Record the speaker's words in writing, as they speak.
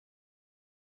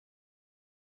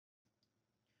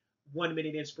1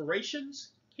 Minute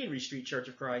Inspirations, Henry Street Church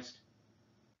of Christ.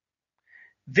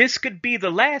 This could be the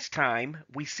last time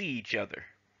we see each other.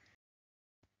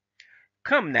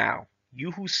 Come now,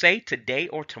 you who say today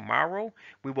or tomorrow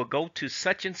we will go to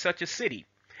such and such a city,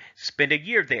 spend a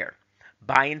year there,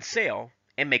 buy and sell,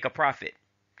 and make a profit,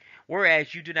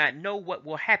 whereas you do not know what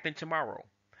will happen tomorrow.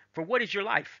 For what is your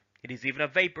life? It is even a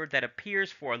vapor that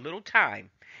appears for a little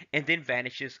time and then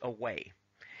vanishes away.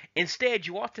 Instead,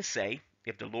 you ought to say,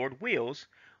 if the Lord wills,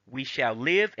 we shall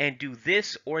live and do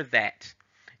this or that.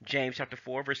 James chapter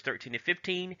 4, verse 13 and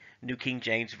 15, New King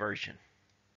James Version.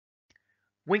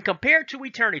 When compared to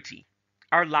eternity,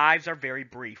 our lives are very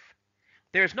brief.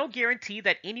 There is no guarantee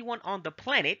that anyone on the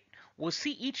planet will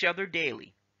see each other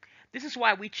daily. This is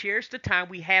why we cherish the time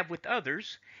we have with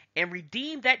others and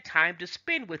redeem that time to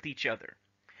spend with each other.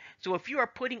 So if you are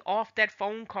putting off that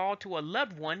phone call to a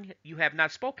loved one you have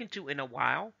not spoken to in a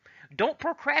while, don't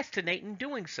procrastinate in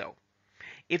doing so.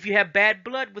 If you have bad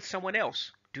blood with someone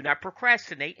else, do not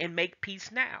procrastinate and make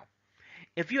peace now.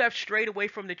 If you have strayed away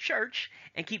from the church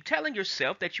and keep telling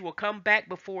yourself that you will come back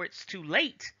before it's too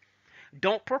late,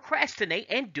 don't procrastinate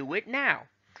and do it now.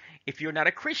 If you're not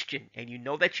a Christian and you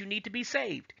know that you need to be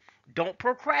saved, don't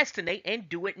procrastinate and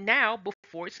do it now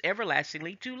before it's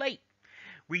everlastingly too late.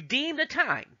 Redeem the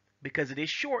time because it is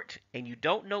short and you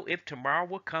don't know if tomorrow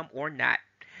will come or not.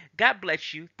 God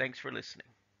bless you. Thanks for listening.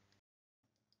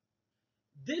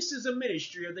 This is a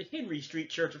ministry of the Henry Street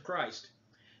Church of Christ,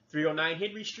 309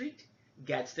 Henry Street,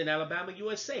 Gadsden, Alabama,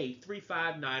 USA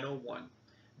 35901.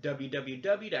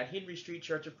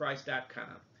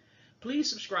 www.henrystreetchurchofchrist.com. Please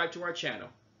subscribe to our channel.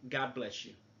 God bless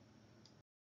you.